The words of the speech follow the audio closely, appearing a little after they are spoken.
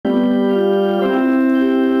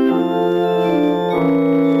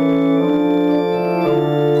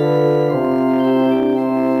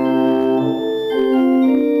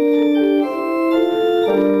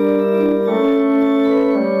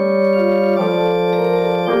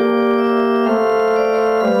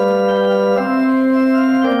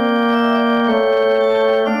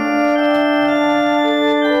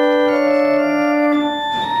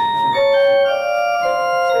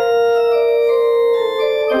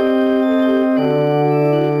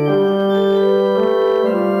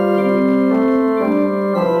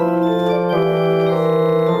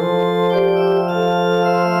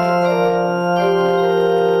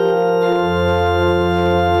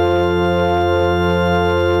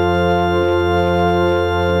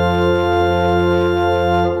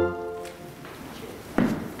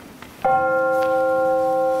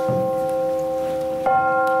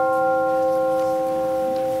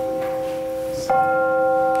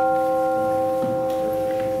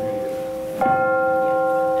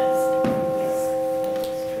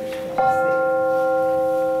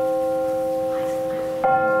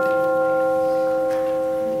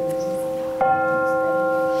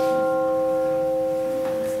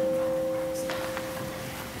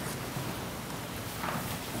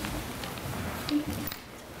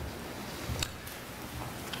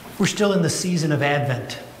We're still in the season of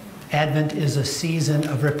Advent. Advent is a season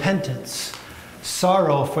of repentance,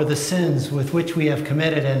 sorrow for the sins with which we have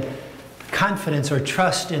committed, and confidence or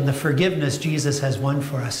trust in the forgiveness Jesus has won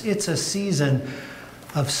for us. It's a season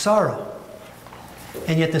of sorrow.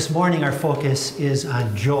 And yet this morning our focus is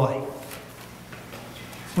on joy.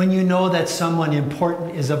 When you know that someone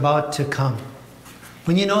important is about to come,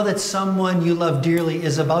 when you know that someone you love dearly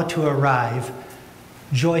is about to arrive,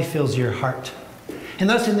 joy fills your heart. And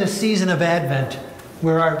thus in this season of Advent,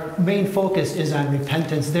 where our main focus is on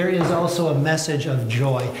repentance, there is also a message of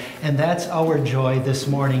joy. And that's our joy this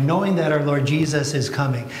morning, knowing that our Lord Jesus is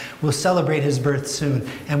coming. We'll celebrate his birth soon,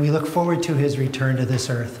 and we look forward to his return to this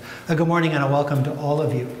earth. A good morning and a welcome to all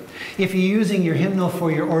of you. If you're using your hymnal for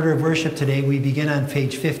your order of worship today, we begin on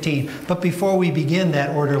page 15. But before we begin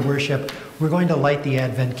that order of worship, we're going to light the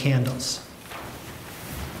Advent candles.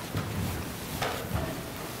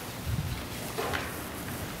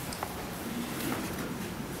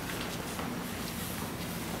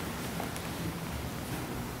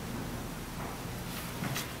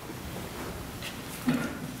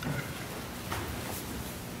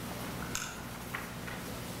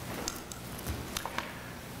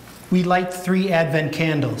 We light 3 Advent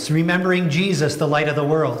candles, remembering Jesus, the light of the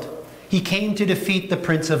world. He came to defeat the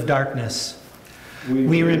prince of darkness.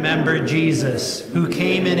 We remember Jesus, who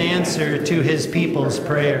came in answer to his people's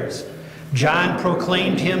prayers. John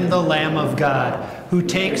proclaimed him the Lamb of God, who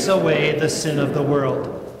takes away the sin of the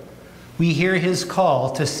world. We hear his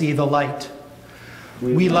call to see the light.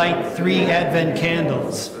 We light 3 Advent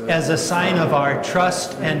candles as a sign of our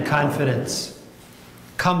trust and confidence.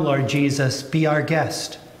 Come, Lord Jesus, be our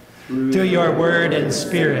guest. Through your word and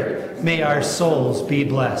spirit, may our souls be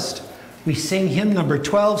blessed. We sing hymn number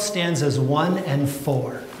 12, stanzas 1 and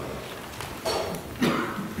 4.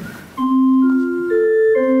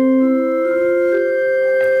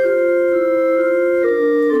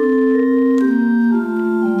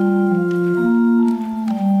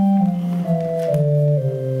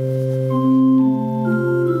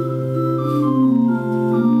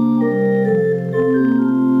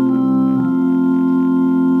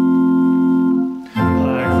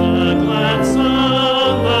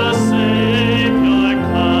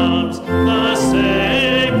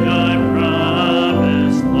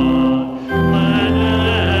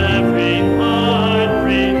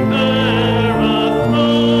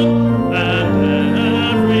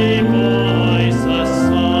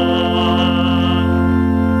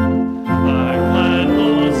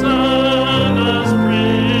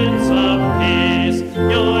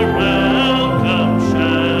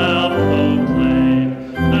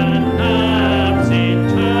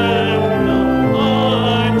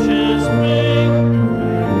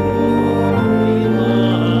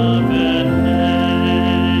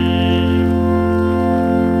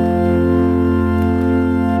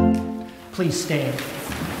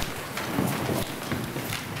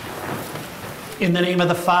 In the name of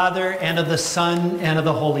the Father, and of the Son, and of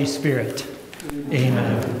the Holy Spirit.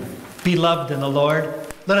 Amen. Beloved in the Lord,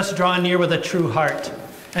 let us draw near with a true heart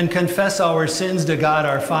and confess our sins to God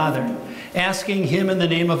our Father, asking him in the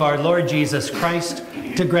name of our Lord Jesus Christ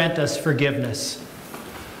to grant us forgiveness.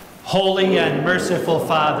 Holy and merciful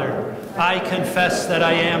Father, I confess that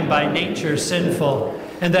I am by nature sinful,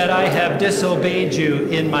 and that I have disobeyed you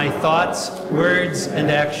in my thoughts, words, and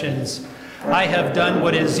actions. I have done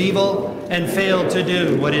what is evil and failed to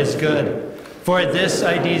do what is good. For this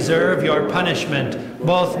I deserve your punishment,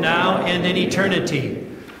 both now and in eternity.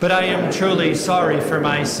 But I am truly sorry for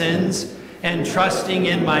my sins, and trusting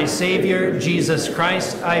in my Savior, Jesus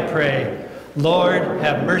Christ, I pray, Lord,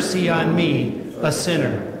 have mercy on me, a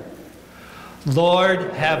sinner.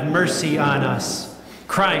 Lord, have mercy on us.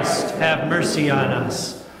 Christ, have mercy on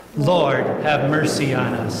us. Lord, have mercy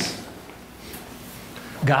on us.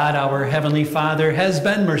 God, our Heavenly Father, has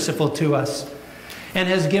been merciful to us and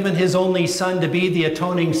has given his only Son to be the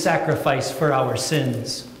atoning sacrifice for our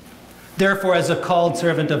sins. Therefore, as a called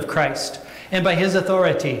servant of Christ, and by his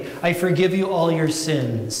authority, I forgive you all your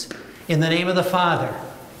sins. In the name of the Father,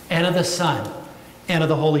 and of the Son, and of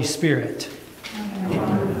the Holy Spirit.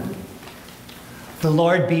 Amen. The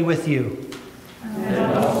Lord be with you.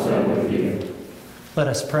 And also with you. Let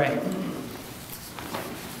us pray.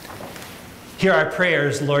 Hear our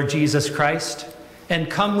prayers, Lord Jesus Christ,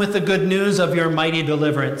 and come with the good news of your mighty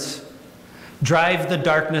deliverance. Drive the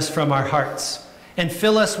darkness from our hearts and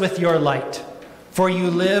fill us with your light. For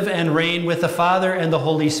you live and reign with the Father and the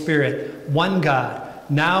Holy Spirit, one God,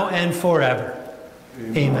 now and forever.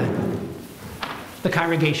 Amen. The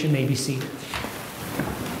congregation may be seated.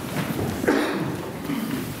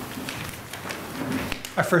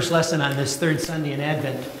 Our first lesson on this third Sunday in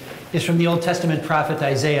Advent is from the Old Testament prophet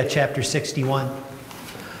Isaiah chapter 61.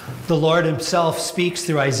 The Lord himself speaks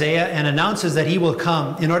through Isaiah and announces that he will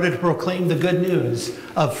come in order to proclaim the good news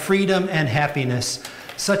of freedom and happiness.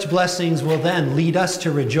 Such blessings will then lead us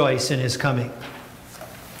to rejoice in his coming.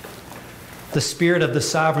 The Spirit of the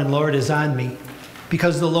sovereign Lord is on me,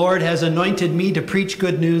 because the Lord has anointed me to preach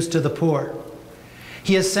good news to the poor.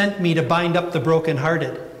 He has sent me to bind up the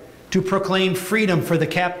brokenhearted, to proclaim freedom for the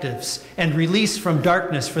captives and release from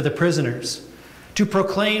darkness for the prisoners, to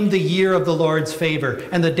proclaim the year of the Lord's favor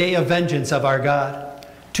and the day of vengeance of our God,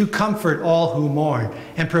 to comfort all who mourn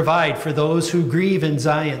and provide for those who grieve in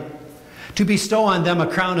Zion, to bestow on them a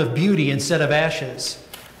crown of beauty instead of ashes,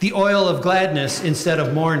 the oil of gladness instead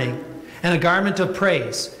of mourning, and a garment of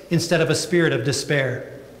praise instead of a spirit of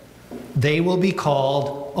despair. They will be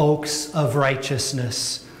called oaks of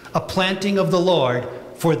righteousness, a planting of the Lord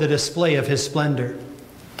for the display of his splendor.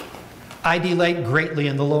 I delight greatly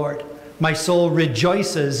in the Lord. My soul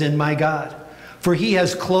rejoices in my God, for he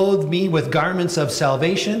has clothed me with garments of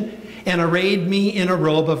salvation and arrayed me in a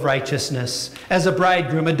robe of righteousness, as a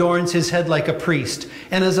bridegroom adorns his head like a priest,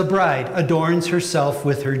 and as a bride adorns herself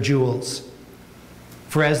with her jewels.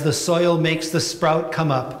 For as the soil makes the sprout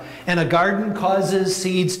come up, and a garden causes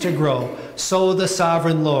seeds to grow, so the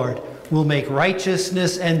sovereign Lord will make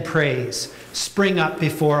righteousness and praise spring up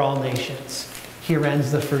before all nations. Here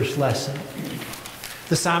ends the first lesson.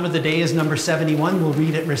 The psalm of the day is number 71. We'll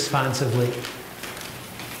read it responsively.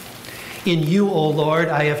 In you, O Lord,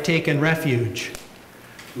 I have taken refuge.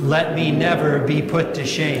 Let me never be put to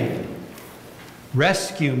shame.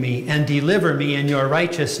 Rescue me and deliver me in your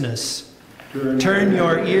righteousness. Turn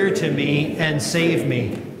your ear to me and save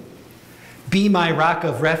me. Be my rock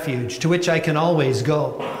of refuge, to which I can always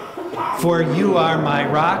go. For you are my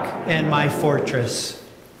rock and my fortress.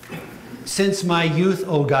 Since my youth,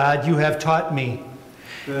 O God, you have taught me,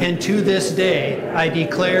 and to this day I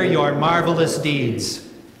declare your marvelous deeds.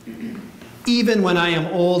 Even when I am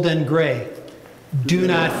old and gray, do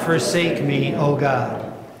not forsake me, O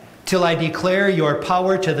God, till I declare your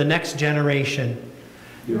power to the next generation,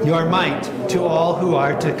 your might to all who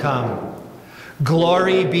are to come.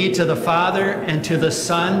 Glory be to the Father, and to the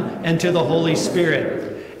Son, and to the Holy Spirit,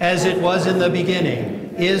 as it was in the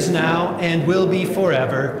beginning, is now, and will be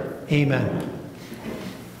forever. Amen.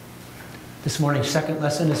 This morning's second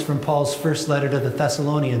lesson is from Paul's first letter to the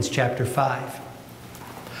Thessalonians, chapter 5.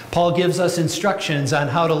 Paul gives us instructions on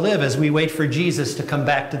how to live as we wait for Jesus to come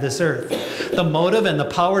back to this earth. The motive and the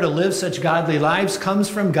power to live such godly lives comes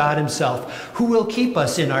from God himself, who will keep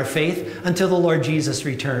us in our faith until the Lord Jesus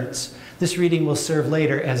returns. This reading will serve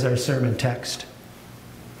later as our sermon text.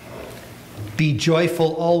 Be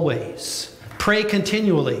joyful always. Pray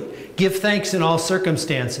continually. Give thanks in all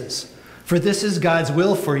circumstances, for this is God's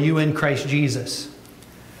will for you in Christ Jesus.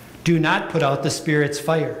 Do not put out the Spirit's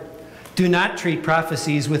fire. Do not treat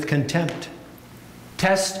prophecies with contempt.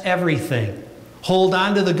 Test everything. Hold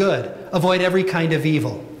on to the good. Avoid every kind of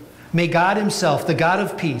evil. May God himself, the God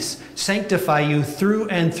of peace, sanctify you through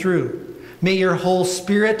and through. May your whole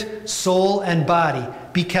spirit, soul, and body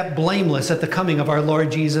be kept blameless at the coming of our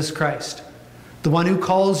Lord Jesus Christ. The one who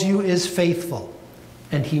calls you is faithful,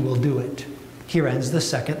 and he will do it. Here ends the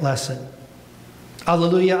second lesson.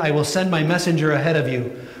 Alleluia, I will send my messenger ahead of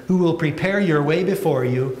you, who will prepare your way before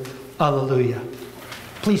you. Alleluia.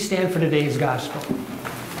 Please stand for today's gospel.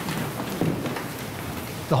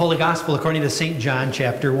 The Holy Gospel according to St. John,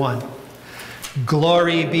 chapter 1.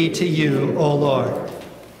 Glory be to you, O Lord.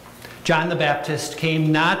 John the Baptist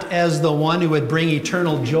came not as the one who would bring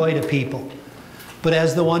eternal joy to people, but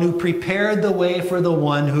as the one who prepared the way for the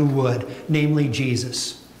one who would, namely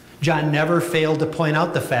Jesus. John never failed to point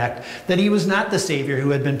out the fact that he was not the Savior who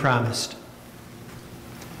had been promised.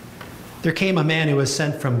 There came a man who was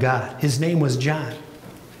sent from God. His name was John.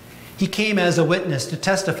 He came as a witness to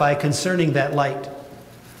testify concerning that light,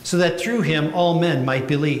 so that through him all men might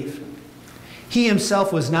believe. He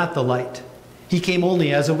himself was not the light. He came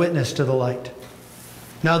only as a witness to the light.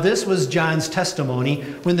 Now this was John's testimony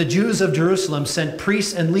when the Jews of Jerusalem sent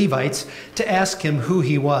priests and Levites to ask him who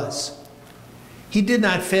he was. He did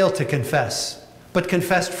not fail to confess, but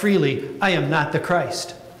confessed freely, I am not the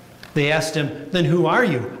Christ. They asked him, then who are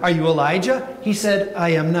you? Are you Elijah? He said, I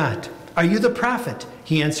am not. Are you the prophet?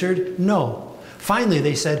 He answered, no. Finally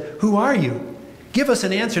they said, who are you? Give us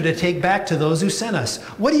an answer to take back to those who sent us.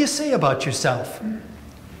 What do you say about yourself?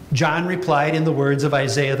 John replied in the words of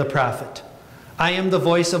Isaiah the prophet, I am the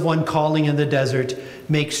voice of one calling in the desert,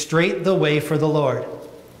 make straight the way for the Lord.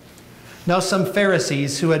 Now some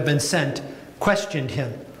Pharisees who had been sent questioned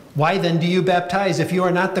him, why then do you baptize if you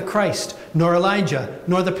are not the Christ, nor Elijah,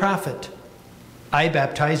 nor the prophet? I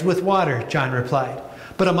baptize with water, John replied.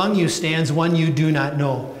 But among you stands one you do not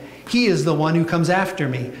know. He is the one who comes after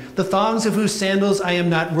me, the thongs of whose sandals I am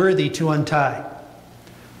not worthy to untie.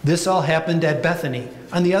 This all happened at Bethany,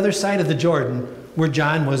 on the other side of the Jordan, where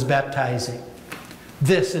John was baptizing.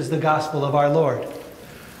 This is the gospel of our Lord.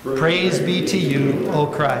 Praise be to you, O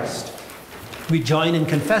Christ. We join in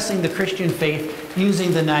confessing the Christian faith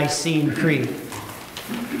using the Nicene Creed.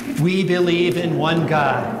 We believe in one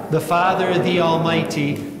God, the Father, the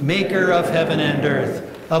Almighty, maker of heaven and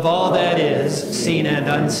earth, of all that is, seen and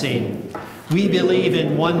unseen. We believe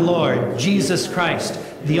in one Lord, Jesus Christ,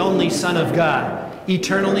 the only Son of God,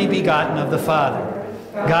 eternally begotten of the Father,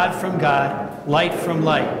 God from God, light from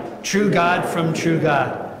light, true God from true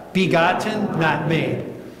God, begotten, not made,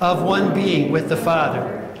 of one being with the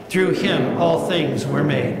Father. Through him all things were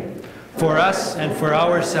made. For us and for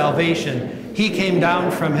our salvation, he came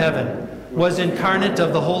down from heaven, was incarnate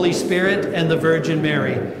of the Holy Spirit and the Virgin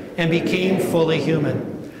Mary, and became fully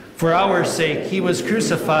human. For our sake, he was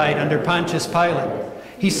crucified under Pontius Pilate.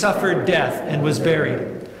 He suffered death and was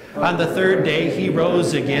buried. On the third day, he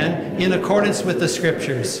rose again in accordance with the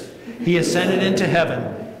Scriptures. He ascended into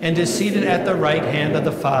heaven and is seated at the right hand of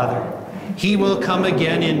the Father. He will come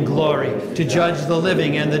again in glory to judge the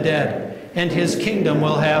living and the dead, and his kingdom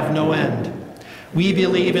will have no end. We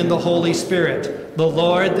believe in the Holy Spirit, the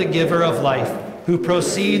Lord, the giver of life, who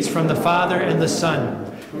proceeds from the Father and the Son,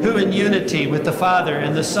 who in unity with the Father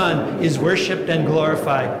and the Son is worshipped and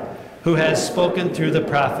glorified, who has spoken through the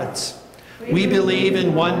prophets. We believe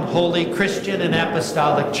in one holy Christian and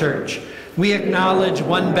apostolic church. We acknowledge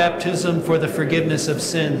one baptism for the forgiveness of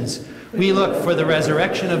sins. We look for the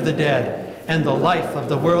resurrection of the dead and the life of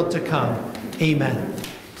the world to come. Amen.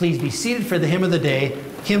 Please be seated for the hymn of the day.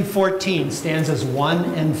 Hymn 14, stanzas 1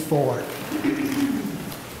 and 4.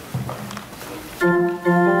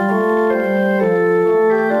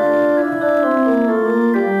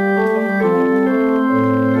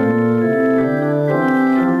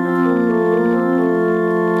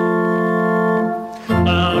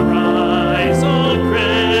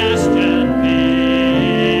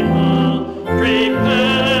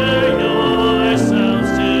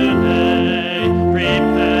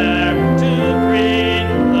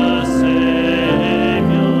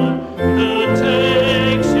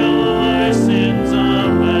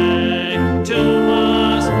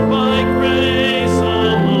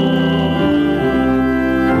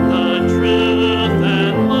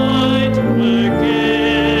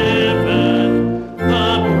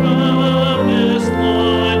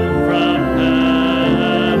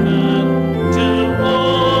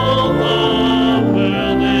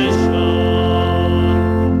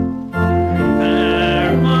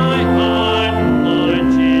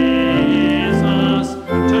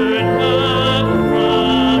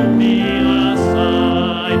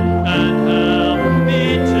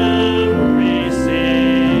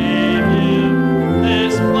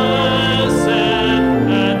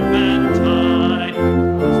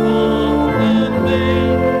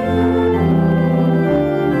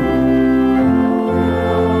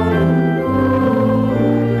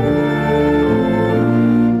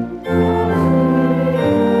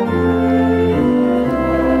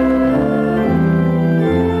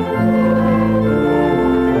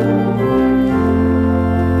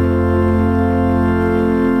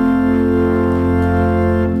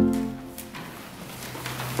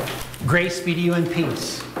 Grace be to you and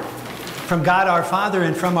peace from God our Father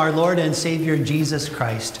and from our Lord and Savior Jesus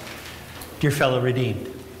Christ. Dear fellow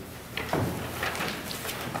redeemed,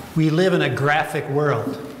 we live in a graphic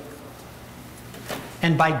world.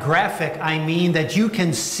 And by graphic, I mean that you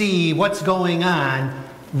can see what's going on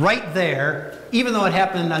right there, even though it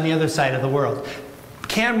happened on the other side of the world.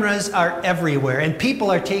 Cameras are everywhere, and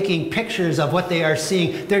people are taking pictures of what they are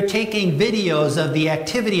seeing. They're taking videos of the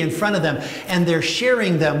activity in front of them, and they're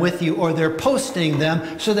sharing them with you, or they're posting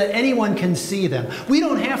them so that anyone can see them. We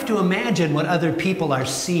don't have to imagine what other people are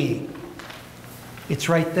seeing. It's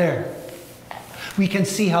right there. We can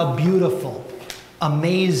see how beautiful,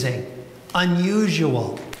 amazing,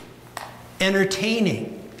 unusual,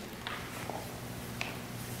 entertaining,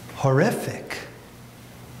 horrific,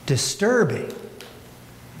 disturbing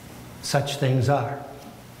such things are.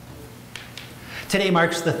 Today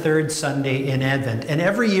marks the third Sunday in Advent, and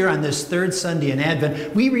every year on this third Sunday in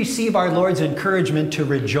Advent, we receive our Lord's encouragement to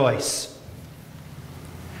rejoice.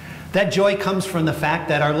 That joy comes from the fact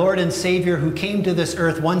that our Lord and Savior, who came to this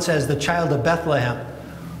earth once as the child of Bethlehem,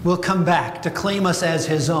 will come back to claim us as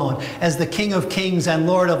his own, as the King of Kings and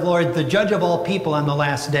Lord of Lords, the Judge of all people on the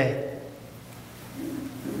last day.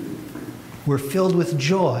 We're filled with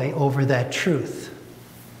joy over that truth.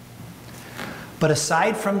 But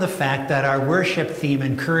aside from the fact that our worship theme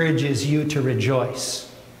encourages you to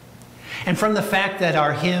rejoice, and from the fact that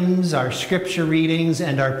our hymns, our scripture readings,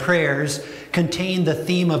 and our prayers contain the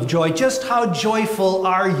theme of joy, just how joyful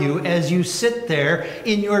are you as you sit there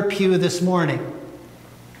in your pew this morning?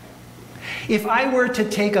 If I were to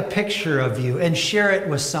take a picture of you and share it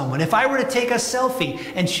with someone, if I were to take a selfie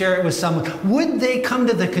and share it with someone, would they come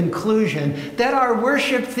to the conclusion that our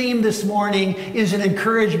worship theme this morning is an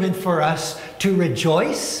encouragement for us to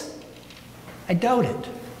rejoice? I doubt it.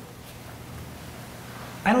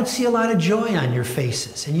 I don't see a lot of joy on your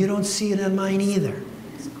faces, and you don't see it in mine either.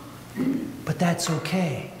 But that's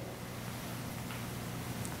okay.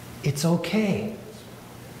 It's okay.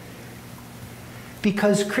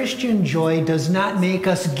 Because Christian joy does not make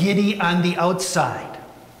us giddy on the outside.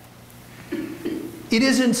 It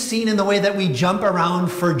isn't seen in the way that we jump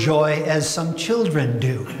around for joy as some children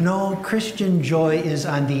do. No, Christian joy is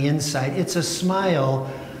on the inside. It's a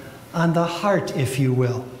smile on the heart, if you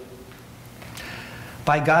will.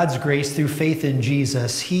 By God's grace, through faith in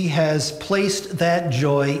Jesus, He has placed that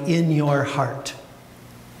joy in your heart.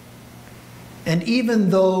 And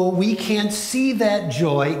even though we can't see that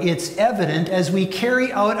joy, it's evident as we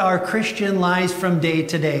carry out our Christian lives from day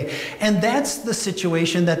to day. And that's the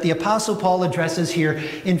situation that the Apostle Paul addresses here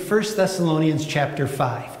in 1 Thessalonians chapter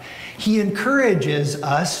 5. He encourages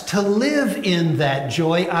us to live in that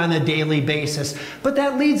joy on a daily basis. But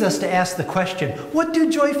that leads us to ask the question, what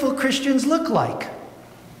do joyful Christians look like?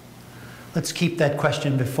 Let's keep that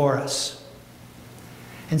question before us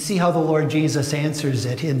and see how the Lord Jesus answers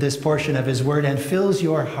it in this portion of His Word and fills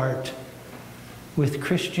your heart with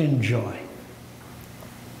Christian joy.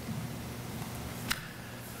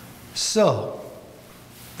 So,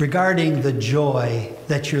 regarding the joy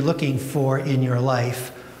that you're looking for in your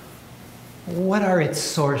life, what are its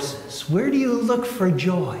sources? Where do you look for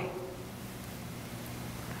joy?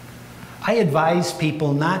 I advise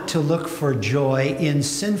people not to look for joy in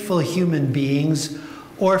sinful human beings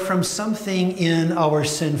or from something in our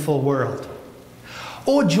sinful world.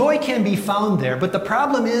 Oh, joy can be found there, but the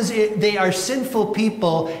problem is they are sinful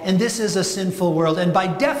people, and this is a sinful world. And by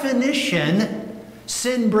definition,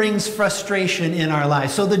 sin brings frustration in our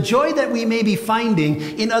lives. So the joy that we may be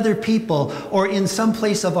finding in other people or in some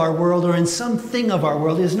place of our world or in something of our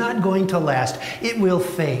world is not going to last. It will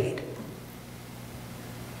fade.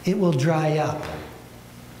 It will dry up.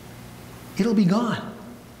 It'll be gone.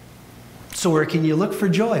 So where can you look for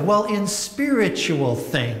joy? Well, in spiritual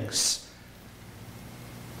things.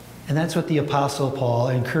 And that's what the Apostle Paul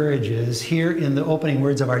encourages here in the opening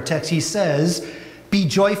words of our text. He says, "Be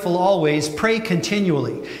joyful always, pray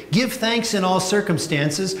continually. Give thanks in all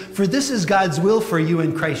circumstances, for this is God's will for you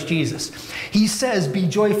in Christ Jesus." He says, be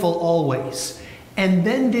joyful always. And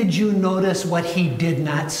then did you notice what he did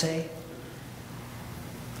not say?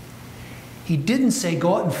 He didn't say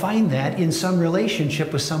go out and find that in some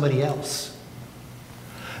relationship with somebody else.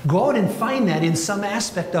 Go out and find that in some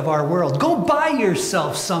aspect of our world. Go buy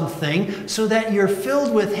yourself something so that you're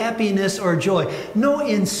filled with happiness or joy. No,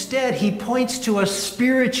 instead, he points to a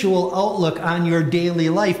spiritual outlook on your daily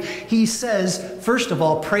life. He says, first of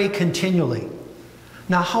all, pray continually.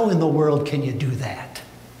 Now, how in the world can you do that?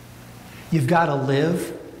 You've got to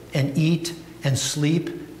live and eat and sleep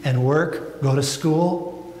and work, go to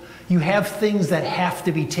school. You have things that have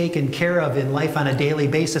to be taken care of in life on a daily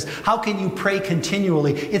basis. How can you pray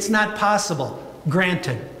continually? It's not possible.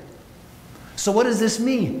 Granted. So what does this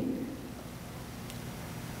mean?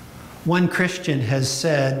 One Christian has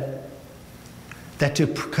said that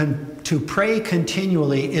to pray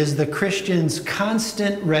continually is the Christian's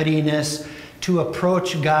constant readiness to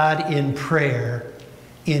approach God in prayer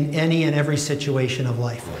in any and every situation of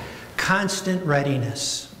life. Constant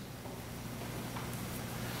readiness.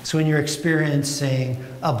 So when you're experiencing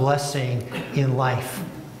a blessing in life,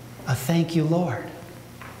 a thank you, Lord,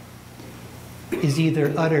 is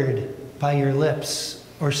either uttered by your lips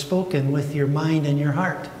or spoken with your mind and your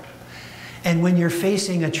heart. And when you're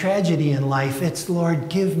facing a tragedy in life, it's, Lord,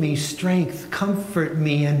 give me strength, comfort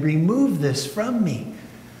me, and remove this from me,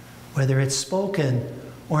 whether it's spoken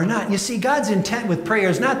or not. You see, God's intent with prayer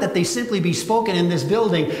is not that they simply be spoken in this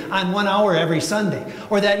building on 1 hour every Sunday,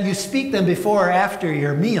 or that you speak them before or after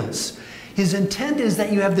your meals. His intent is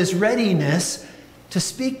that you have this readiness to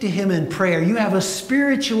speak to Him in prayer. You have a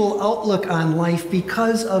spiritual outlook on life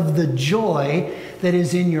because of the joy that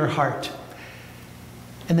is in your heart.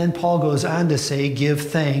 And then Paul goes on to say, give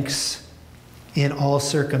thanks in all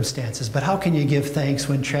circumstances. But how can you give thanks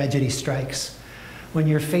when tragedy strikes? When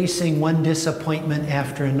you're facing one disappointment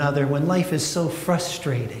after another, when life is so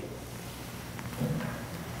frustrating.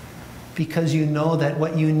 because you know that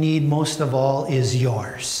what you need most of all is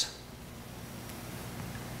yours.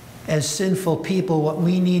 As sinful people, what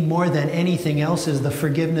we need more than anything else is the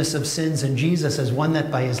forgiveness of sins, and Jesus has won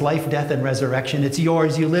that by his life, death, and resurrection. It's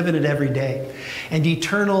yours. You live in it every day. And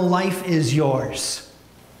eternal life is yours,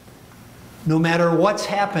 no matter what's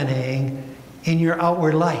happening in your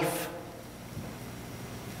outward life.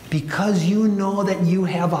 Because you know that you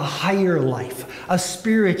have a higher life, a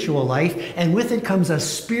spiritual life, and with it comes a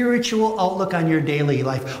spiritual outlook on your daily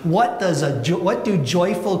life. What do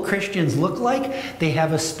joyful Christians look like? They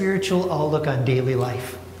have a spiritual outlook on daily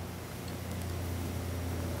life.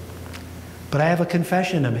 But I have a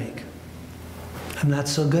confession to make. I'm not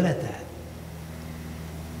so good at that.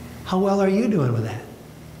 How well are you doing with that?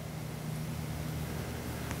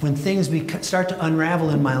 When things start to unravel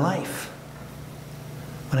in my life,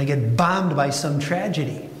 when I get bombed by some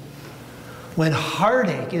tragedy, when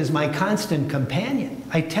heartache is my constant companion,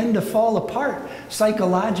 I tend to fall apart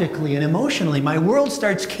psychologically and emotionally. My world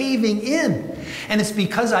starts caving in. And it's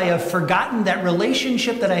because I have forgotten that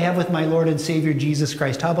relationship that I have with my Lord and Savior Jesus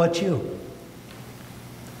Christ. How about you?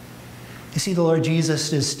 You see, the Lord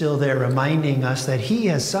Jesus is still there reminding us that he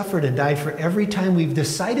has suffered and died for every time we've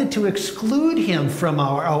decided to exclude him from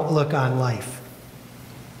our outlook on life.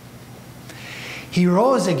 He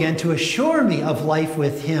rose again to assure me of life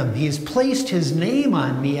with him. He has placed his name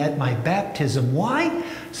on me at my baptism. Why?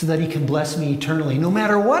 So that he can bless me eternally, no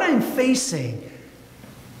matter what I'm facing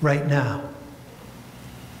right now.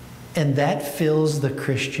 And that fills the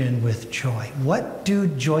Christian with joy. What do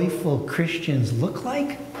joyful Christians look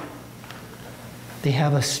like? They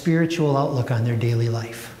have a spiritual outlook on their daily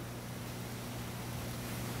life.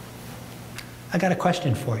 I got a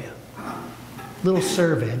question for you. Little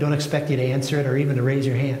survey. I don't expect you to answer it or even to raise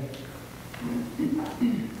your hand.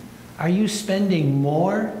 Are you spending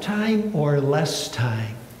more time or less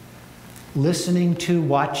time listening to,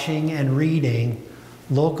 watching, and reading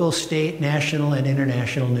local, state, national, and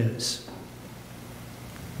international news?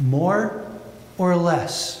 More or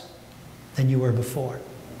less than you were before?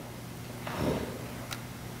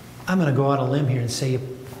 I'm going to go out on a limb here and say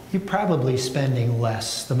you're probably spending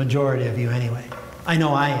less, the majority of you anyway. I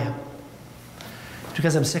know I am. It's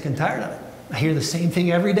because I'm sick and tired of it. I hear the same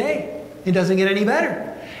thing every day. It doesn't get any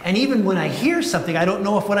better. And even when I hear something, I don't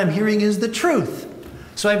know if what I'm hearing is the truth.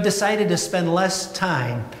 So I've decided to spend less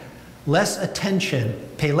time, less attention,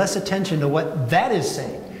 pay less attention to what that is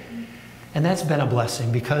saying. And that's been a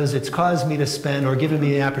blessing because it's caused me to spend, or given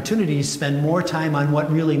me the opportunity to spend more time on what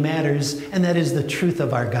really matters, and that is the truth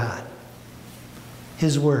of our God,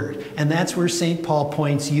 his word. And that's where St. Paul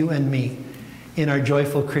points you and me in our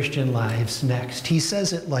joyful Christian lives next. He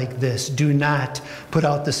says it like this: do not put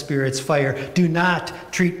out the Spirit's fire. Do not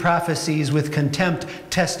treat prophecies with contempt.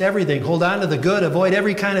 Test everything. Hold on to the good. Avoid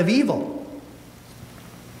every kind of evil.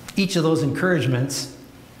 Each of those encouragements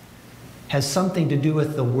has something to do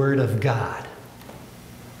with the Word of God.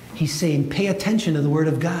 He's saying, pay attention to the Word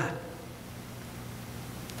of God.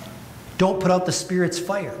 Don't put out the Spirit's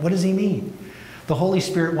fire. What does he mean? The Holy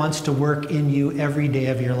Spirit wants to work in you every day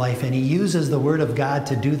of your life, and he uses the Word of God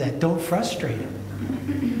to do that. Don't frustrate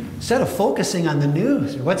him. Instead of focusing on the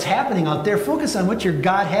news or what's happening out there, focus on what your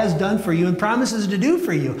God has done for you and promises to do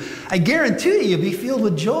for you. I guarantee you, you'll be filled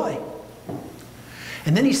with joy.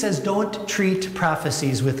 And then he says, don't treat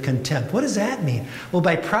prophecies with contempt. What does that mean? Well,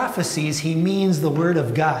 by prophecies, he means the Word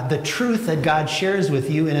of God, the truth that God shares with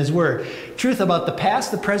you in his Word. Truth about the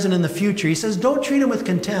past, the present, and the future. He says, don't treat them with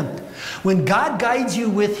contempt. When God guides you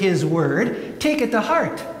with his Word, take it to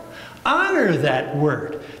heart. Honor that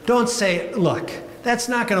Word. Don't say, look, that's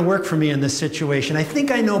not going to work for me in this situation. I think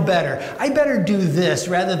I know better. I better do this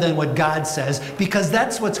rather than what God says, because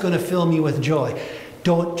that's what's going to fill me with joy.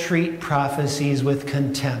 Don't treat prophecies with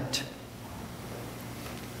contempt.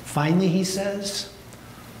 Finally, he says,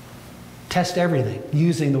 test everything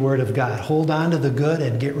using the Word of God. Hold on to the good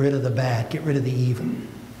and get rid of the bad. Get rid of the evil.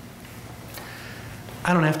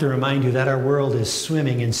 I don't have to remind you that our world is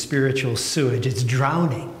swimming in spiritual sewage. It's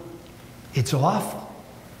drowning. It's awful.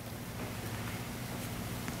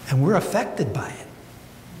 And we're affected by it.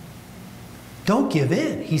 Don't give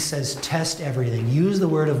in. He says, test everything. Use the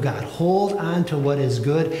Word of God. Hold on to what is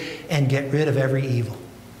good and get rid of every evil.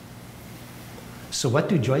 So what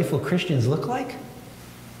do joyful Christians look like?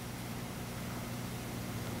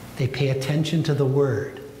 They pay attention to the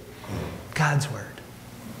Word, God's Word.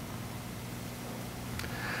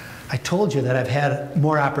 I told you that I've had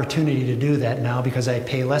more opportunity to do that now because I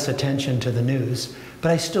pay less attention to the news,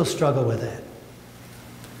 but I still struggle with that.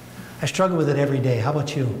 I struggle with it every day. How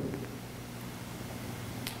about you?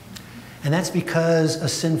 And that's because a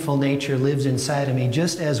sinful nature lives inside of me,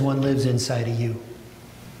 just as one lives inside of you.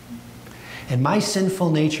 And my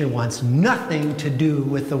sinful nature wants nothing to do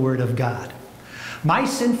with the Word of God. My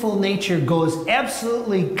sinful nature goes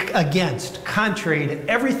absolutely against, contrary to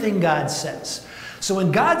everything God says. So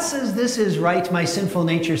when God says this is right, my sinful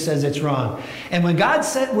nature says it's wrong. And when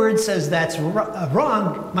God's word says that's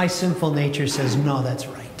wrong, my sinful nature says, no, that's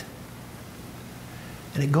right.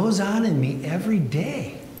 And it goes on in me every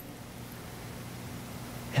day.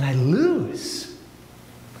 And I lose.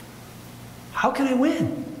 How can I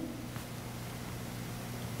win?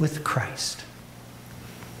 With Christ.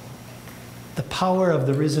 The power of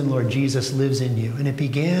the risen Lord Jesus lives in you. And it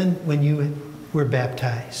began when you were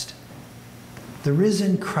baptized. The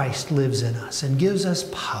risen Christ lives in us and gives us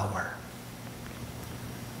power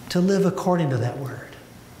to live according to that word.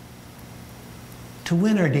 To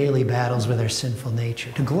win our daily battles with our sinful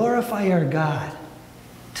nature. To glorify our God.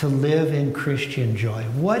 To live in Christian joy.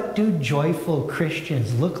 What do joyful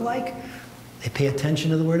Christians look like? They pay attention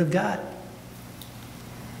to the Word of God.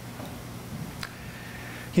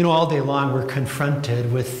 You know, all day long we're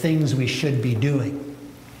confronted with things we should be doing.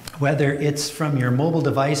 Whether it's from your mobile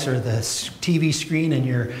device or the TV screen in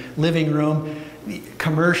your living room,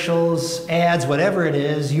 commercials, ads, whatever it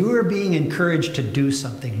is, you are being encouraged to do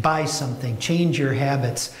something, buy something, change your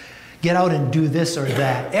habits. Get out and do this or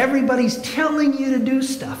that. Everybody's telling you to do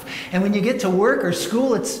stuff. And when you get to work or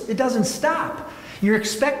school, it doesn't stop. You're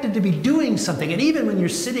expected to be doing something. And even when you're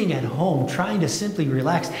sitting at home trying to simply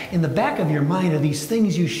relax, in the back of your mind are these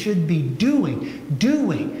things you should be doing.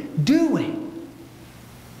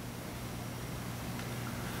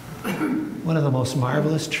 One of the most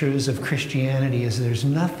marvelous truths of Christianity is there's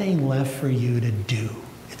nothing left for you to do.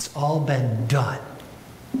 It's all been done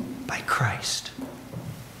by Christ.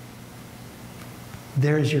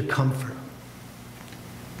 There is your comfort.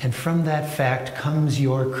 And from that fact comes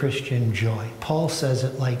your Christian joy. Paul says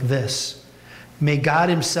it like this. May God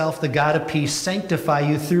himself, the God of peace, sanctify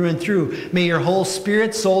you through and through. May your whole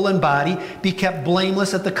spirit, soul, and body be kept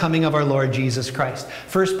blameless at the coming of our Lord Jesus Christ.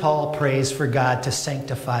 First, Paul prays for God to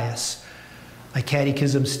sanctify us. My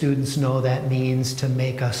catechism students know that means to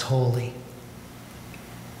make us holy.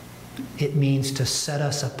 It means to set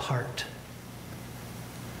us apart.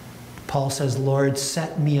 Paul says, Lord,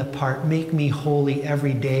 set me apart, make me holy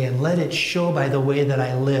every day, and let it show by the way that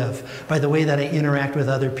I live, by the way that I interact with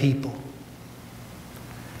other people.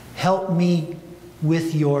 Help me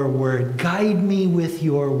with your word. Guide me with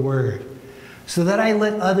your word, so that I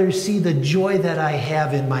let others see the joy that I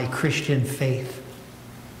have in my Christian faith.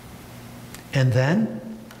 And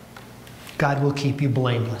then, God will keep you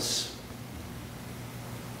blameless.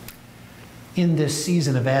 In this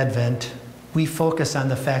season of Advent, we focus on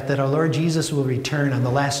the fact that our Lord Jesus will return on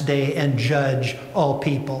the last day and judge all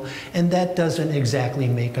people. And that doesn't exactly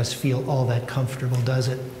make us feel all that comfortable, does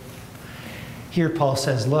it? Here Paul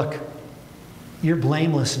says, look, you're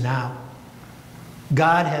blameless now.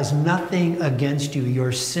 God has nothing against you.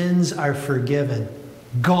 Your sins are forgiven,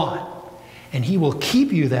 gone. And he will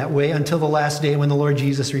keep you that way until the last day when the Lord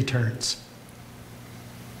Jesus returns.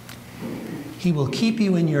 He will keep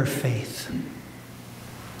you in your faith.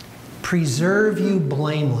 Preserve you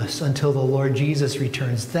blameless until the Lord Jesus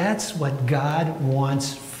returns. That's what God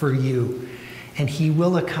wants for you. And he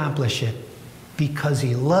will accomplish it because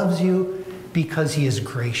he loves you, because he is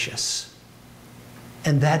gracious.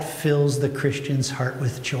 And that fills the Christian's heart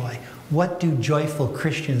with joy. What do joyful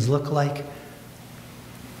Christians look like?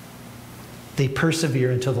 They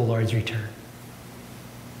persevere until the Lord's return.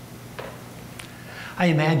 I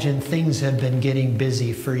imagine things have been getting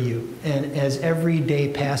busy for you. And as every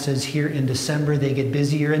day passes here in December, they get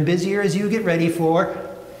busier and busier as you get ready for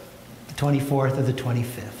the 24th or the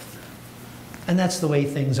 25th. And that's the way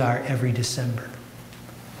things are every December.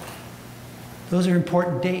 Those are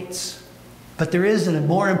important dates. But there is a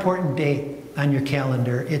more important date on your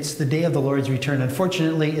calendar. It's the day of the Lord's return.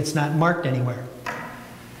 Unfortunately, it's not marked anywhere.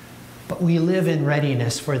 But we live in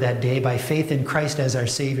readiness for that day by faith in Christ as our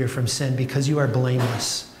Savior from sin, because you are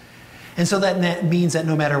blameless. And so that means that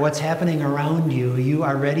no matter what's happening around you, you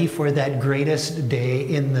are ready for that greatest day,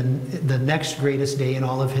 in the next greatest day in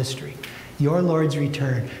all of history. Your Lord's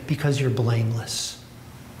return, because you're blameless.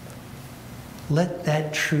 Let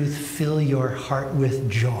that truth fill your heart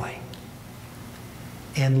with joy.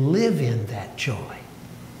 And live in that joy.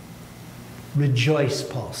 Rejoice,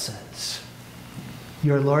 Paul says.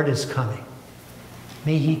 Your Lord is coming.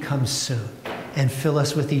 May he come soon and fill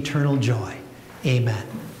us with eternal joy. Amen.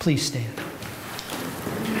 Please stand.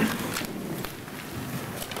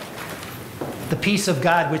 The peace of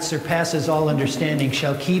God, which surpasses all understanding,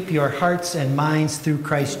 shall keep your hearts and minds through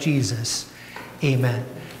Christ Jesus. Amen.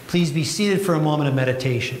 Please be seated for a moment of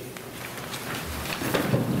meditation.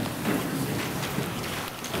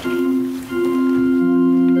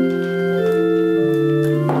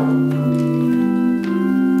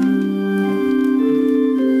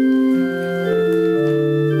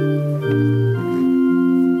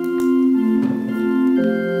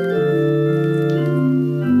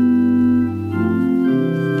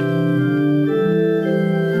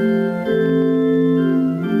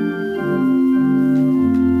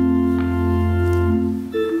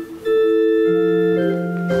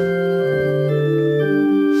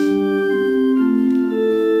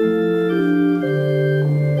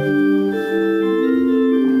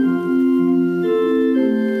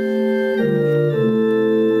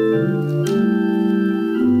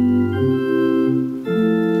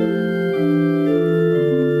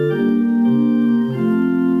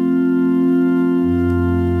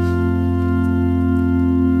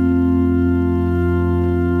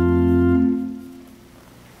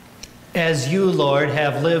 As you, Lord,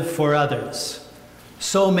 have lived for others,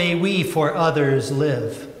 so may we for others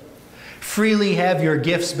live. Freely have your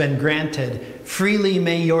gifts been granted, freely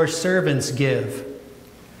may your servants give.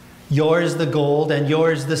 Yours the gold and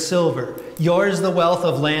yours the silver, yours the wealth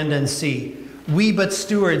of land and sea. We but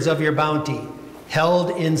stewards of your bounty,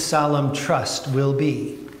 held in solemn trust will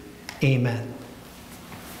be. Amen.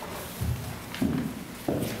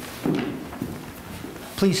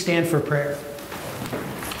 Please stand for prayer.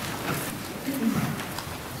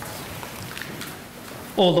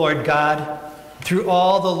 O Lord God, through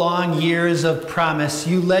all the long years of promise,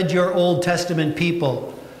 you led your Old Testament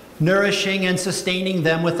people, nourishing and sustaining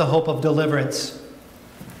them with the hope of deliverance.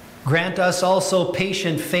 Grant us also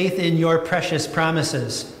patient faith in your precious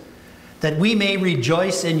promises, that we may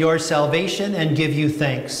rejoice in your salvation and give you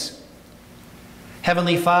thanks.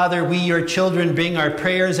 Heavenly Father, we, your children, bring our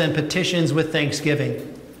prayers and petitions with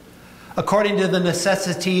thanksgiving. According to the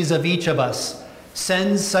necessities of each of us,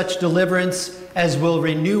 send such deliverance as will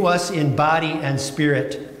renew us in body and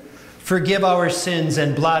spirit. Forgive our sins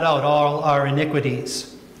and blot out all our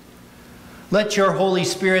iniquities. Let your Holy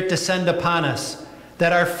Spirit descend upon us,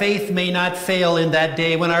 that our faith may not fail in that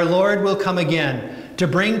day when our Lord will come again to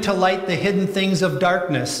bring to light the hidden things of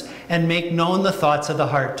darkness and make known the thoughts of the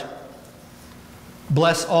heart.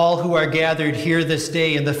 Bless all who are gathered here this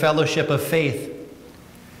day in the fellowship of faith.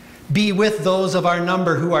 Be with those of our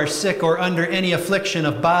number who are sick or under any affliction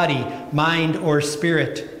of body, mind, or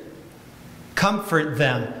spirit. Comfort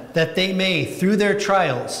them that they may, through their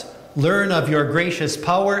trials, learn of your gracious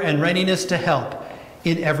power and readiness to help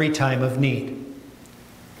in every time of need.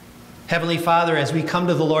 Heavenly Father, as we come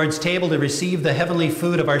to the Lord's table to receive the heavenly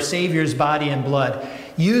food of our Savior's body and blood,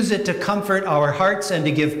 use it to comfort our hearts and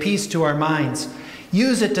to give peace to our minds.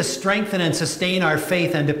 Use it to strengthen and sustain our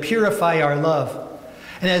faith and to purify our love.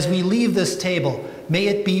 And as we leave this table, may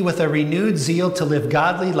it be with a renewed zeal to live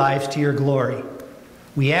godly lives to your glory.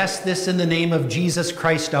 We ask this in the name of Jesus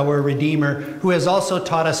Christ, our Redeemer, who has also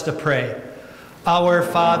taught us to pray. Our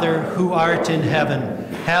Father, who art in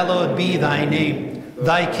heaven, hallowed be thy name.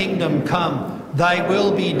 Thy kingdom come, thy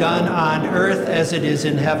will be done on earth as it is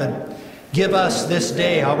in heaven. Give us this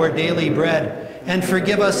day our daily bread, and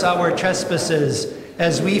forgive us our trespasses,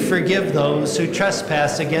 as we forgive those who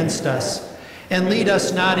trespass against us. And lead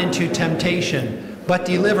us not into temptation, but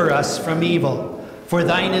deliver us from evil. For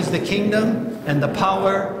thine is the kingdom, and the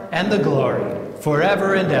power, and the glory,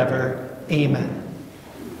 forever and ever. Amen.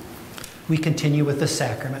 We continue with the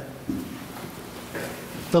sacrament.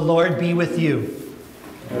 The Lord be with you.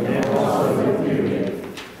 And also with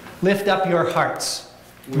you. Lift up your hearts.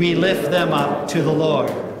 We lift them up to the Lord.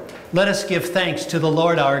 Let us give thanks to the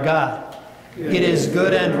Lord our God. It is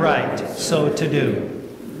good and right so to do.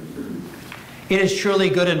 It is truly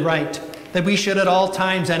good and right that we should at all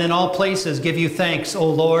times and in all places give you thanks, O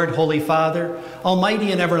Lord, Holy Father,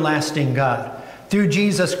 Almighty and everlasting God, through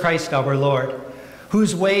Jesus Christ our Lord,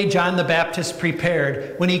 whose way John the Baptist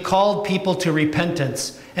prepared when he called people to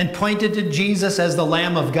repentance and pointed to Jesus as the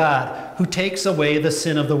Lamb of God who takes away the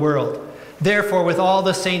sin of the world. Therefore, with all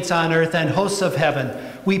the saints on earth and hosts of heaven,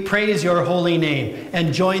 we praise your holy name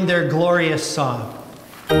and join their glorious song.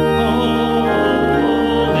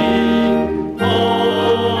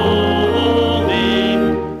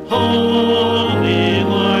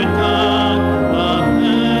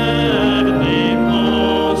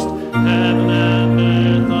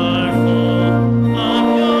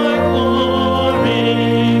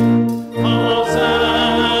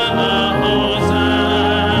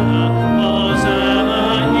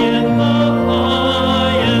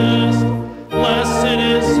 Let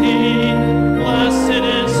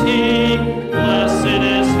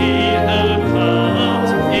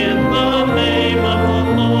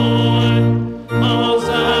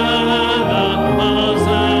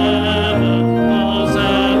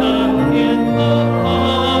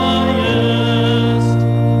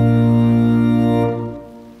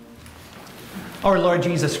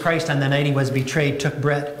Lord Jesus Christ, on the night he was betrayed, took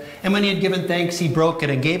bread. And when he had given thanks, he broke it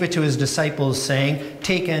and gave it to his disciples, saying,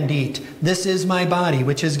 "Take and eat. This is my body,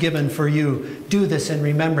 which is given for you. Do this in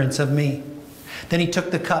remembrance of me." Then he took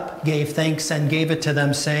the cup, gave thanks, and gave it to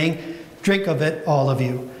them, saying, "Drink of it, all of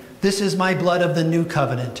you. This is my blood of the new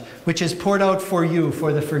covenant, which is poured out for you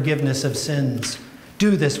for the forgiveness of sins.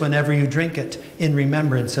 Do this whenever you drink it, in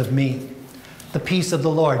remembrance of me." The peace of the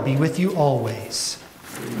Lord be with you always.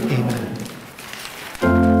 Amen.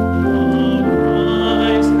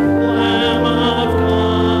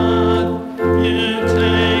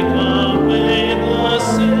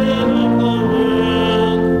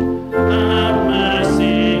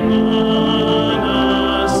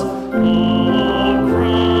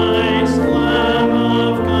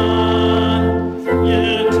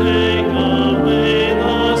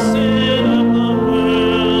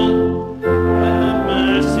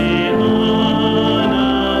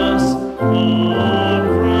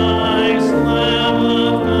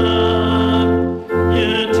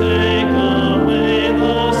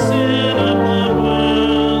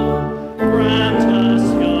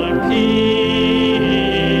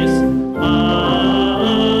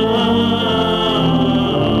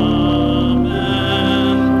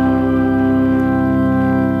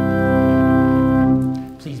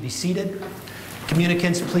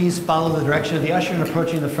 Please follow the direction of the usher in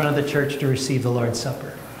approaching the front of the church to receive the Lord's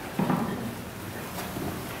Supper.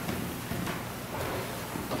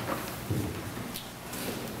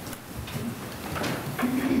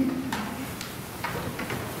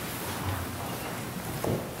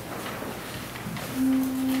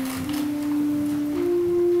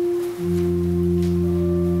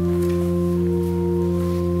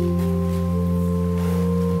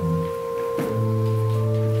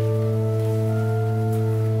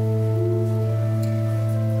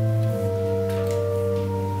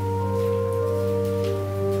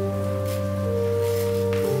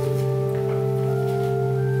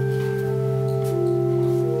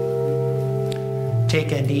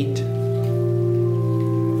 Take and eat.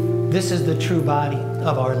 This is the true body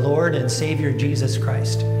of our Lord and Savior Jesus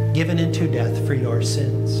Christ, given into death for your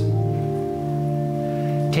sins.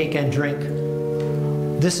 Take and drink.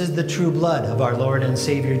 This is the true blood of our Lord and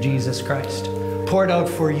Savior Jesus Christ, poured out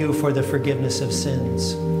for you for the forgiveness of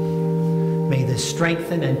sins. May this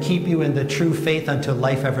strengthen and keep you in the true faith unto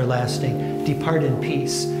life everlasting. Depart in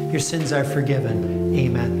peace. Your sins are forgiven.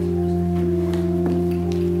 Amen.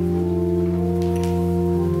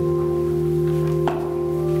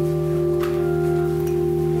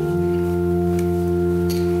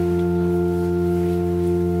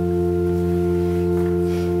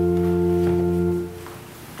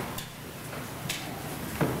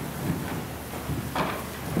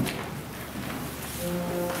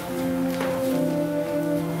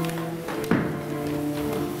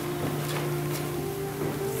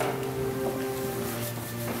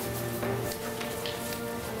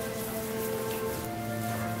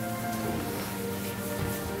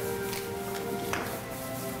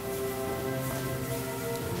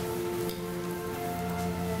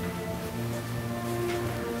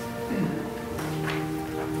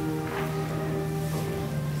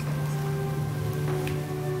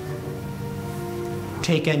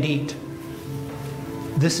 Take and eat.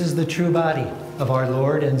 This is the true body of our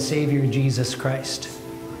Lord and Savior Jesus Christ,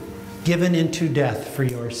 given into death for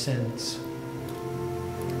your sins.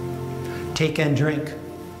 Take and drink.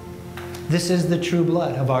 This is the true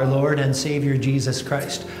blood of our Lord and Savior Jesus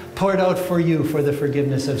Christ, poured out for you for the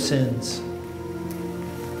forgiveness of sins.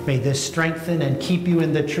 May this strengthen and keep you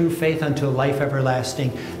in the true faith unto life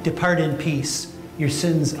everlasting. Depart in peace. Your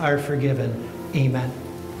sins are forgiven. Amen.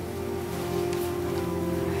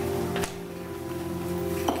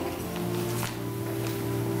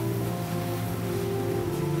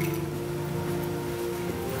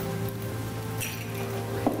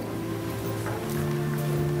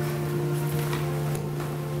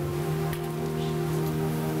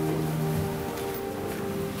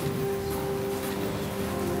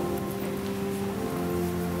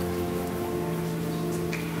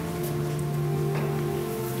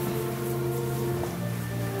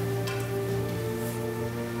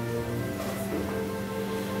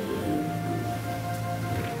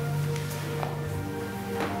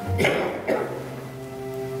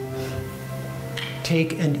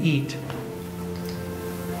 Take and eat.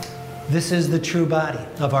 This is the true body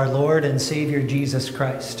of our Lord and Savior Jesus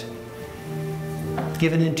Christ,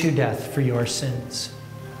 given into death for your sins.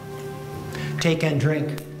 Take and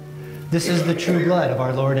drink. This is the true blood of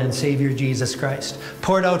our Lord and Savior Jesus Christ,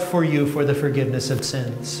 poured out for you for the forgiveness of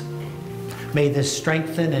sins. May this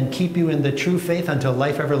strengthen and keep you in the true faith until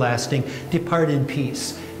life everlasting. Depart in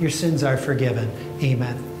peace. Your sins are forgiven.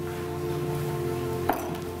 Amen.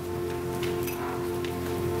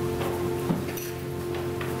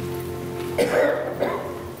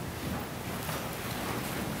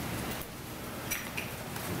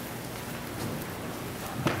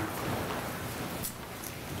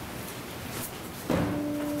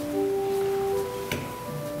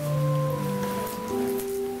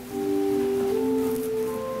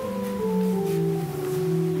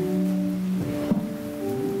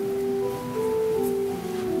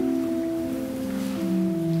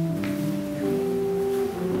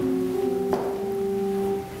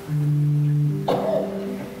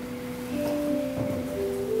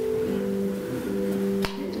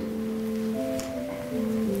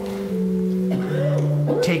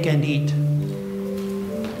 Take and eat.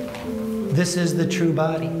 This is the true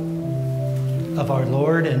body of our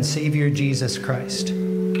Lord and Savior Jesus Christ,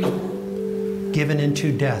 given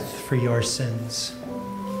into death for your sins.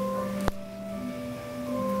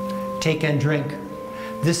 Take and drink.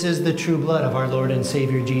 This is the true blood of our Lord and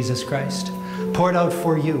Savior Jesus Christ, poured out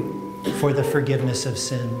for you for the forgiveness of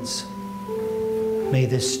sins. May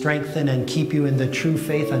this strengthen and keep you in the true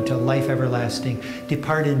faith until life everlasting.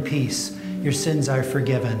 Depart in peace. Your sins are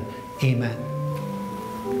forgiven. Amen.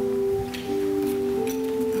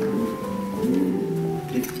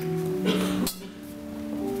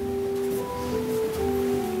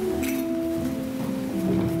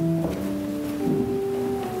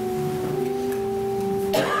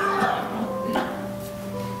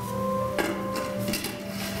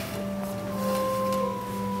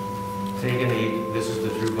 Take and eat. This is the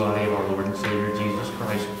true body of our Lord and Savior Jesus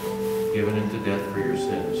Christ, given into death for your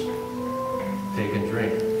sins. Take and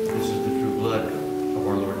drink. This is the true blood of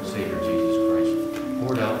our Lord and Savior Jesus Christ,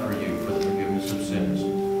 poured out for you for the forgiveness of sins.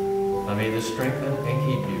 Now may this strengthen and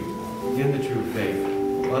keep you in the true faith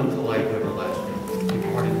unto life everlasting.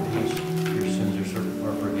 Depart in peace. Your sins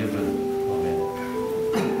are forgiven.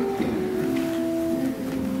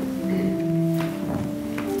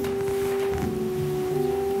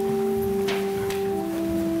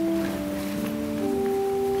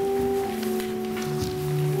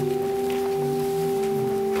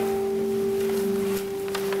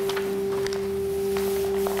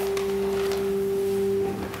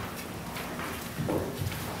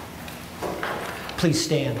 Please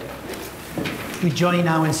stand. We join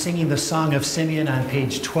now in singing the Song of Simeon on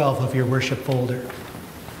page 12 of your worship folder.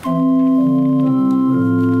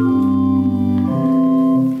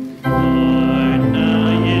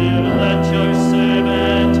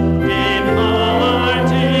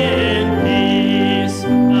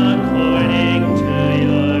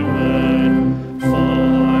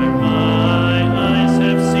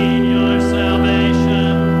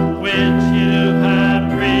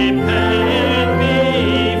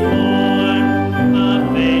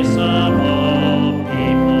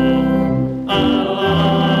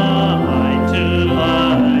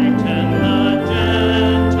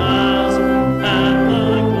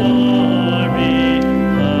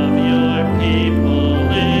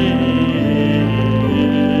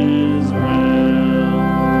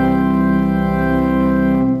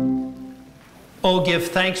 Give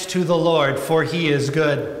thanks to the Lord, for he is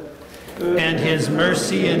good, and his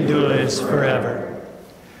mercy endures forever.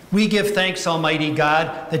 We give thanks, Almighty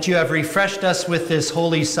God, that you have refreshed us with this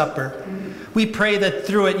holy supper. We pray that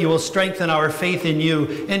through it you will strengthen our faith in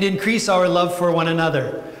you and increase our love for one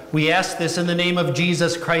another. We ask this in the name of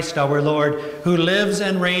Jesus Christ our Lord, who lives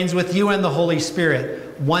and reigns with you and the Holy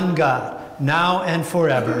Spirit, one God, now and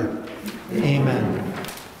forever. Amen.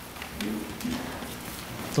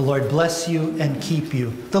 The Lord bless you and keep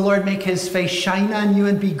you. The Lord make his face shine on you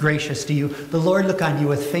and be gracious to you. The Lord look on you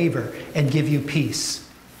with favor and give you peace.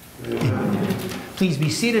 Amen. Please be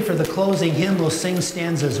seated for the closing hymn. We'll sing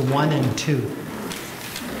stanzas 1 and 2.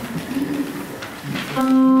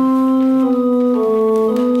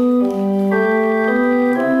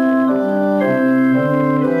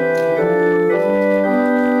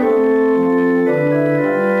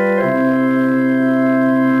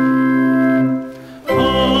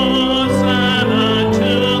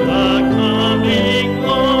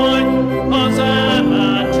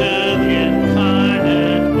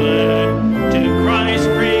 Christ,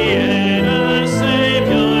 Creator,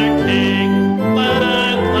 Savior, King.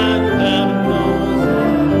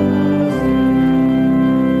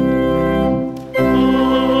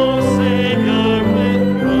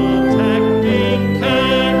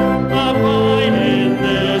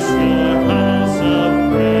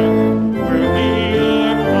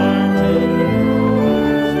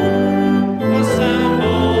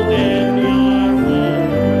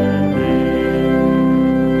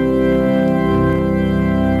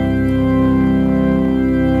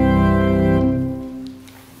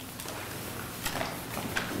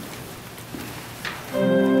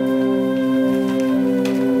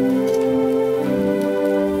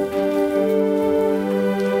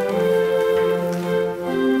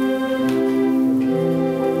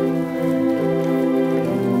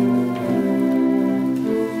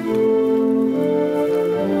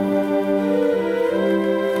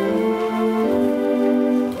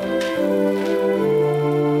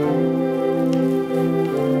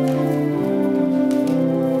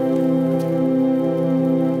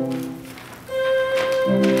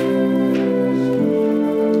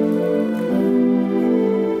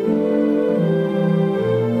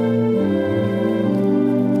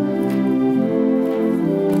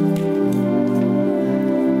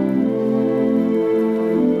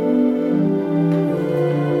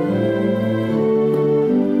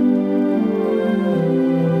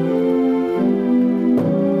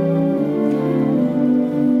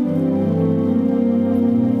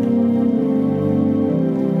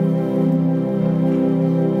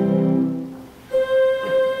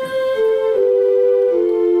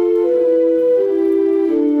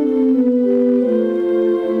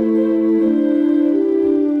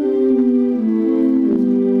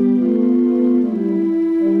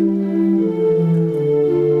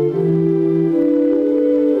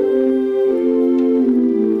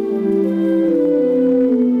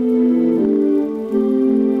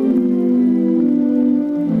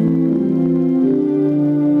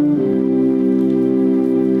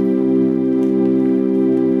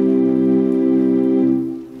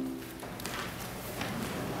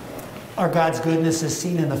 Our God's goodness is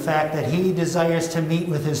seen in the fact that He desires to meet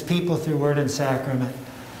with His people through word and sacrament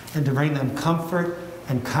and to bring them comfort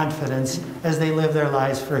and confidence as they live their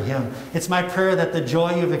lives for Him. It's my prayer that the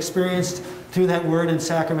joy you've experienced through that word and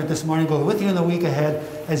sacrament this morning go with you in the week ahead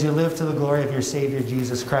as you live to the glory of your Savior,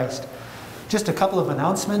 Jesus Christ. Just a couple of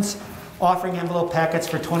announcements. Offering envelope packets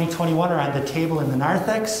for 2021 are on the table in the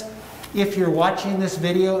narthex. If you're watching this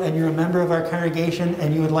video and you're a member of our congregation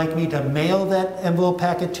and you would like me to mail that envelope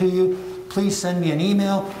packet to you, please send me an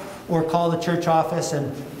email or call the church office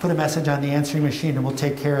and put a message on the answering machine and we'll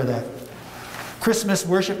take care of that. Christmas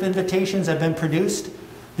worship invitations have been produced.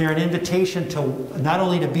 They're an invitation to not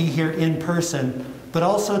only to be here in person, but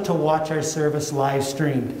also to watch our service live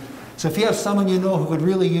streamed. So if you have someone you know who could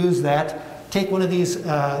really use that, take one of these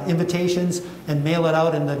invitations and mail it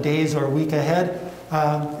out in the days or week ahead,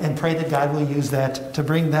 and pray that God will use that to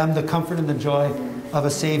bring them the comfort and the joy of a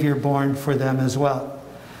Savior born for them as well.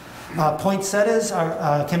 Poinsettias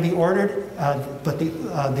can be ordered, but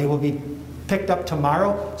they will be picked up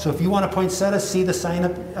tomorrow. So if you want a poinsettia, see the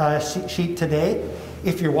sign-up sheet today.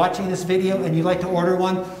 If you're watching this video and you'd like to order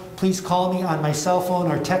one, please call me on my cell phone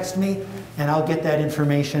or text me, and I'll get that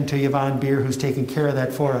information to Yvonne Beer, who's taking care of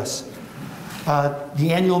that for us.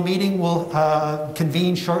 The annual meeting will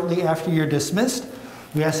convene shortly after you're dismissed.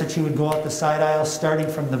 We ask that you would go out the side aisles, starting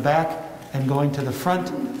from the back and going to the front.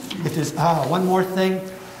 If there's one more thing,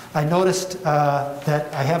 I noticed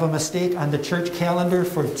that I have a mistake on the church calendar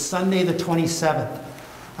for Sunday the 27th.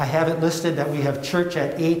 I have it listed that we have church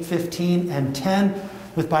at 8:15 and 10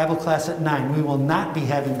 with Bible class at 9. We will not be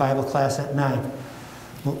having Bible class at 9.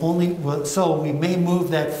 So we may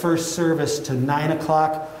move that first service to 9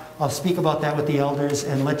 o'clock. I'll speak about that with the elders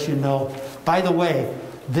and let you know. By the way,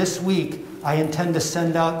 this week I intend to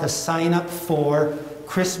send out the sign-up for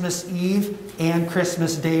Christmas Eve and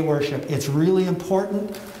Christmas Day worship. It's really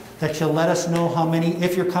important that you let us know how many,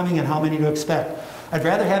 if you're coming, and how many to expect. I'd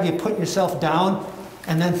rather have you put yourself down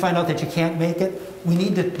and then find out that you can't make it. We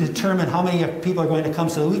need to determine how many people are going to come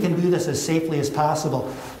so that we can do this as safely as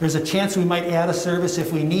possible. There's a chance we might add a service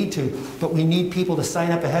if we need to, but we need people to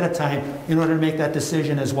sign up ahead of time in order to make that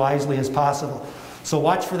decision as wisely as possible. So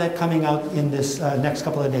watch for that coming out in this next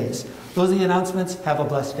couple of days. Those are the announcements. Have a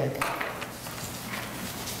blessed day.